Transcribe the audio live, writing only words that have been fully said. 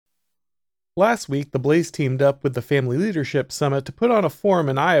Last week, the Blaze teamed up with the Family Leadership Summit to put on a forum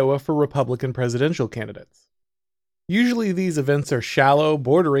in Iowa for Republican presidential candidates. Usually, these events are shallow,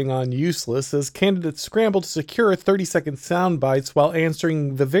 bordering on useless, as candidates scramble to secure 30-second sound bites while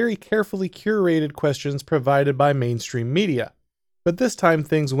answering the very carefully curated questions provided by mainstream media. But this time,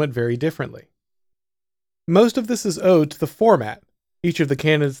 things went very differently. Most of this is owed to the format. Each of the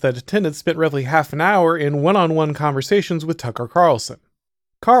candidates that attended spent roughly half an hour in one-on-one conversations with Tucker Carlson.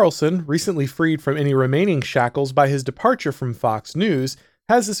 Carlson, recently freed from any remaining shackles by his departure from Fox News,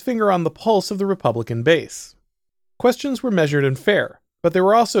 has his finger on the pulse of the Republican base. Questions were measured and fair, but they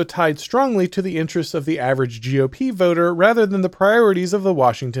were also tied strongly to the interests of the average GOP voter rather than the priorities of the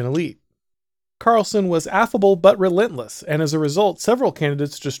Washington elite. Carlson was affable but relentless, and as a result, several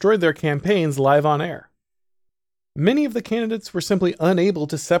candidates destroyed their campaigns live on air. Many of the candidates were simply unable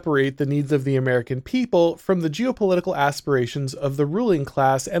to separate the needs of the American people from the geopolitical aspirations of the ruling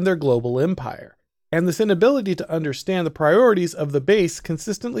class and their global empire, and this inability to understand the priorities of the base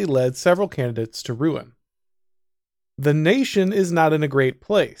consistently led several candidates to ruin. The nation is not in a great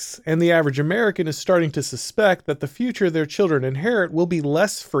place, and the average American is starting to suspect that the future their children inherit will be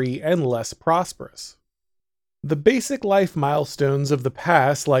less free and less prosperous. The basic life milestones of the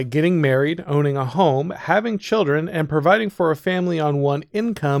past, like getting married, owning a home, having children, and providing for a family on one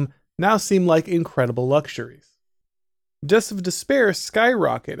income, now seem like incredible luxuries. Deaths of despair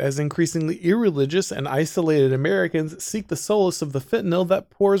skyrocket as increasingly irreligious and isolated Americans seek the solace of the fentanyl that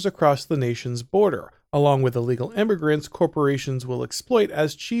pours across the nation's border, along with illegal immigrants corporations will exploit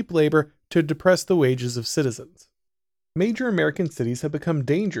as cheap labor to depress the wages of citizens. Major American cities have become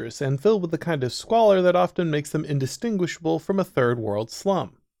dangerous and filled with the kind of squalor that often makes them indistinguishable from a third world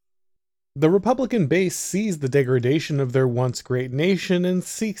slum. The Republican base sees the degradation of their once great nation and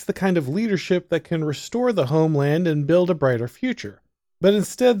seeks the kind of leadership that can restore the homeland and build a brighter future. But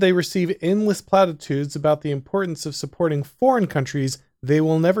instead they receive endless platitudes about the importance of supporting foreign countries they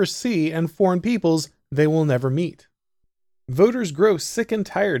will never see and foreign peoples they will never meet. Voters grow sick and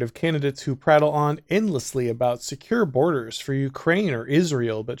tired of candidates who prattle on endlessly about secure borders for Ukraine or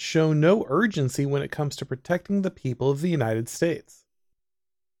Israel but show no urgency when it comes to protecting the people of the United States.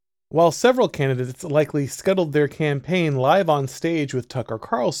 While several candidates likely scuttled their campaign live on stage with Tucker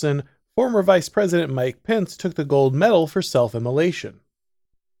Carlson, former Vice President Mike Pence took the gold medal for self-immolation.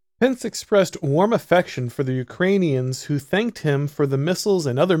 Pence expressed warm affection for the Ukrainians who thanked him for the missiles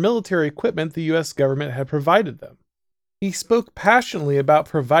and other military equipment the U.S. government had provided them. He spoke passionately about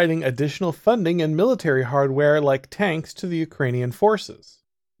providing additional funding and military hardware like tanks to the Ukrainian forces.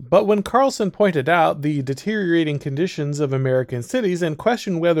 But when Carlson pointed out the deteriorating conditions of American cities and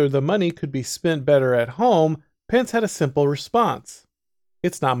questioned whether the money could be spent better at home, Pence had a simple response: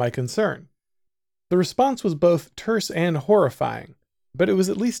 "It's not my concern." The response was both terse and horrifying, but it was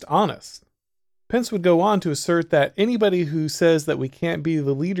at least honest. Pence would go on to assert that anybody who says that we can't be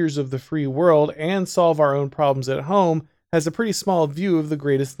the leaders of the free world and solve our own problems at home has a pretty small view of the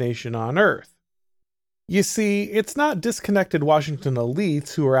greatest nation on earth. You see, it's not disconnected Washington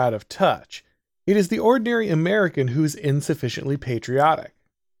elites who are out of touch. It is the ordinary American who's insufficiently patriotic.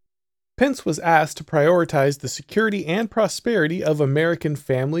 Pence was asked to prioritize the security and prosperity of American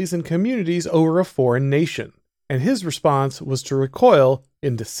families and communities over a foreign nation, and his response was to recoil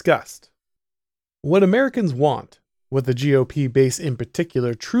in disgust. What Americans want, what the GOP base in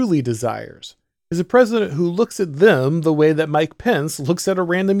particular truly desires, is a president who looks at them the way that Mike Pence looks at a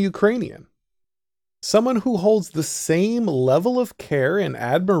random Ukrainian. Someone who holds the same level of care and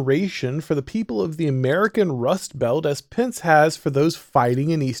admiration for the people of the American Rust Belt as Pence has for those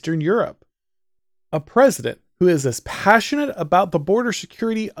fighting in Eastern Europe. A president who is as passionate about the border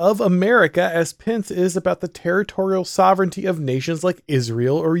security of America as Pence is about the territorial sovereignty of nations like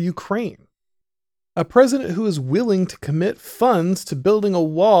Israel or Ukraine. A president who is willing to commit funds to building a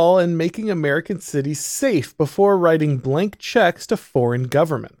wall and making American cities safe before writing blank checks to foreign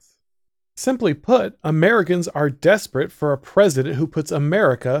governments. Simply put, Americans are desperate for a president who puts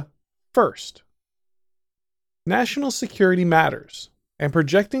America first. National security matters, and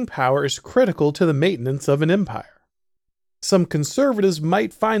projecting power is critical to the maintenance of an empire. Some conservatives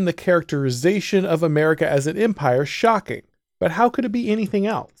might find the characterization of America as an empire shocking, but how could it be anything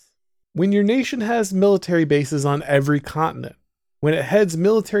else? When your nation has military bases on every continent, when it heads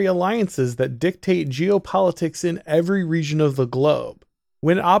military alliances that dictate geopolitics in every region of the globe,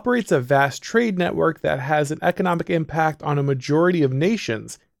 when it operates a vast trade network that has an economic impact on a majority of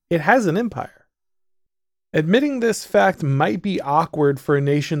nations, it has an empire. Admitting this fact might be awkward for a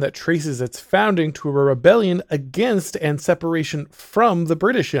nation that traces its founding to a rebellion against and separation from the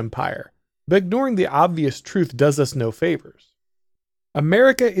British Empire, but ignoring the obvious truth does us no favors.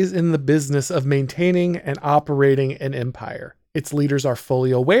 America is in the business of maintaining and operating an empire. Its leaders are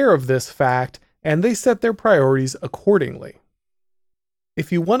fully aware of this fact, and they set their priorities accordingly.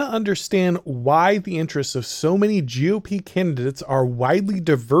 If you want to understand why the interests of so many GOP candidates are widely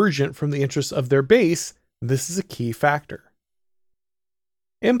divergent from the interests of their base, this is a key factor.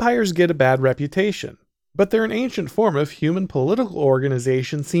 Empires get a bad reputation, but they're an ancient form of human political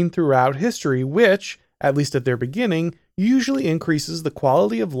organization seen throughout history which, at least at their beginning, usually increases the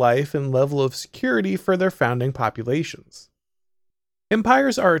quality of life and level of security for their founding populations.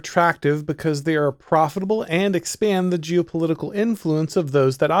 Empires are attractive because they are profitable and expand the geopolitical influence of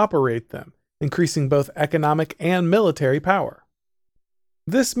those that operate them, increasing both economic and military power.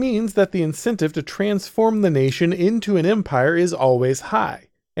 This means that the incentive to transform the nation into an empire is always high,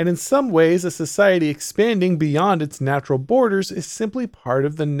 and in some ways a society expanding beyond its natural borders is simply part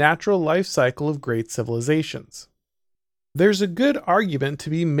of the natural life cycle of great civilizations. There's a good argument to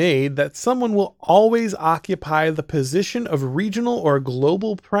be made that someone will always occupy the position of regional or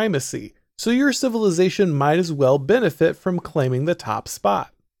global primacy, so your civilization might as well benefit from claiming the top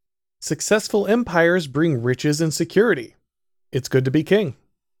spot. Successful empires bring riches and security. It's good to be king.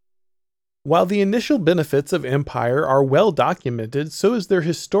 While the initial benefits of empire are well documented, so is their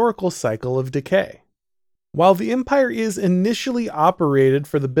historical cycle of decay. While the empire is initially operated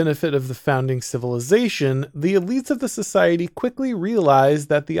for the benefit of the founding civilization, the elites of the society quickly realize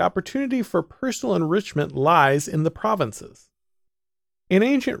that the opportunity for personal enrichment lies in the provinces. In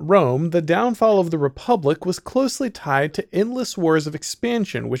ancient Rome, the downfall of the Republic was closely tied to endless wars of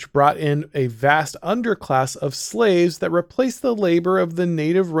expansion, which brought in a vast underclass of slaves that replaced the labor of the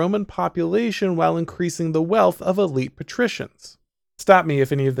native Roman population while increasing the wealth of elite patricians. Stop me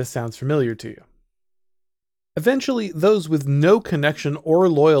if any of this sounds familiar to you. Eventually, those with no connection or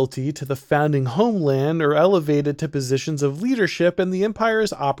loyalty to the founding homeland are elevated to positions of leadership, and the empire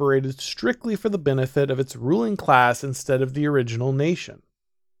is operated strictly for the benefit of its ruling class instead of the original nation.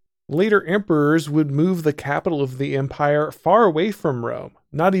 Later emperors would move the capital of the empire far away from Rome,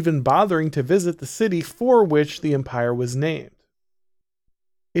 not even bothering to visit the city for which the empire was named.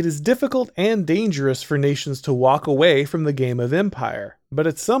 It is difficult and dangerous for nations to walk away from the game of empire, but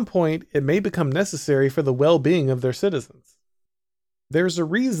at some point it may become necessary for the well-being of their citizens. There's a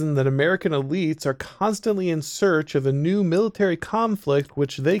reason that American elites are constantly in search of a new military conflict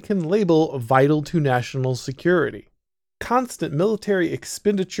which they can label vital to national security. Constant military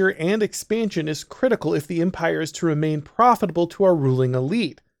expenditure and expansion is critical if the empire is to remain profitable to our ruling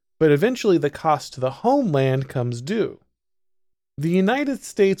elite, but eventually the cost to the homeland comes due. The United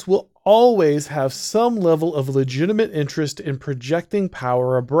States will always have some level of legitimate interest in projecting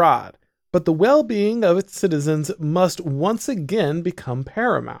power abroad, but the well-being of its citizens must once again become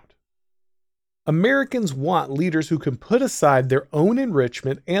paramount. Americans want leaders who can put aside their own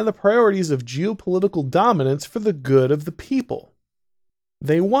enrichment and the priorities of geopolitical dominance for the good of the people.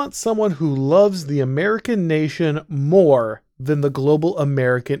 They want someone who loves the American nation more than the global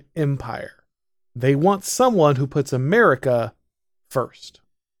American empire. They want someone who puts America first.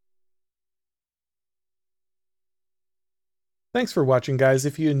 Thanks for watching, guys.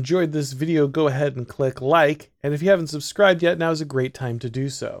 If you enjoyed this video, go ahead and click like, and if you haven't subscribed yet, now is a great time to do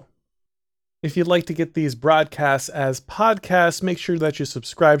so. If you'd like to get these broadcasts as podcasts, make sure that you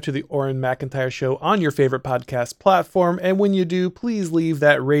subscribe to the Oren McIntyre Show on your favorite podcast platform, and when you do, please leave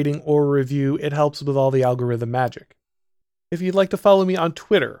that rating or review. It helps with all the algorithm magic. If you'd like to follow me on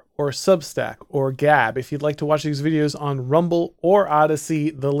Twitter or Substack or Gab, if you'd like to watch these videos on Rumble or Odyssey,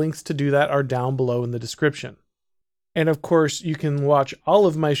 the links to do that are down below in the description. And of course, you can watch all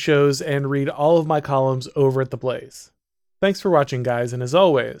of my shows and read all of my columns over at The Blaze. Thanks for watching, guys, and as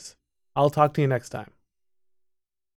always, I'll talk to you next time.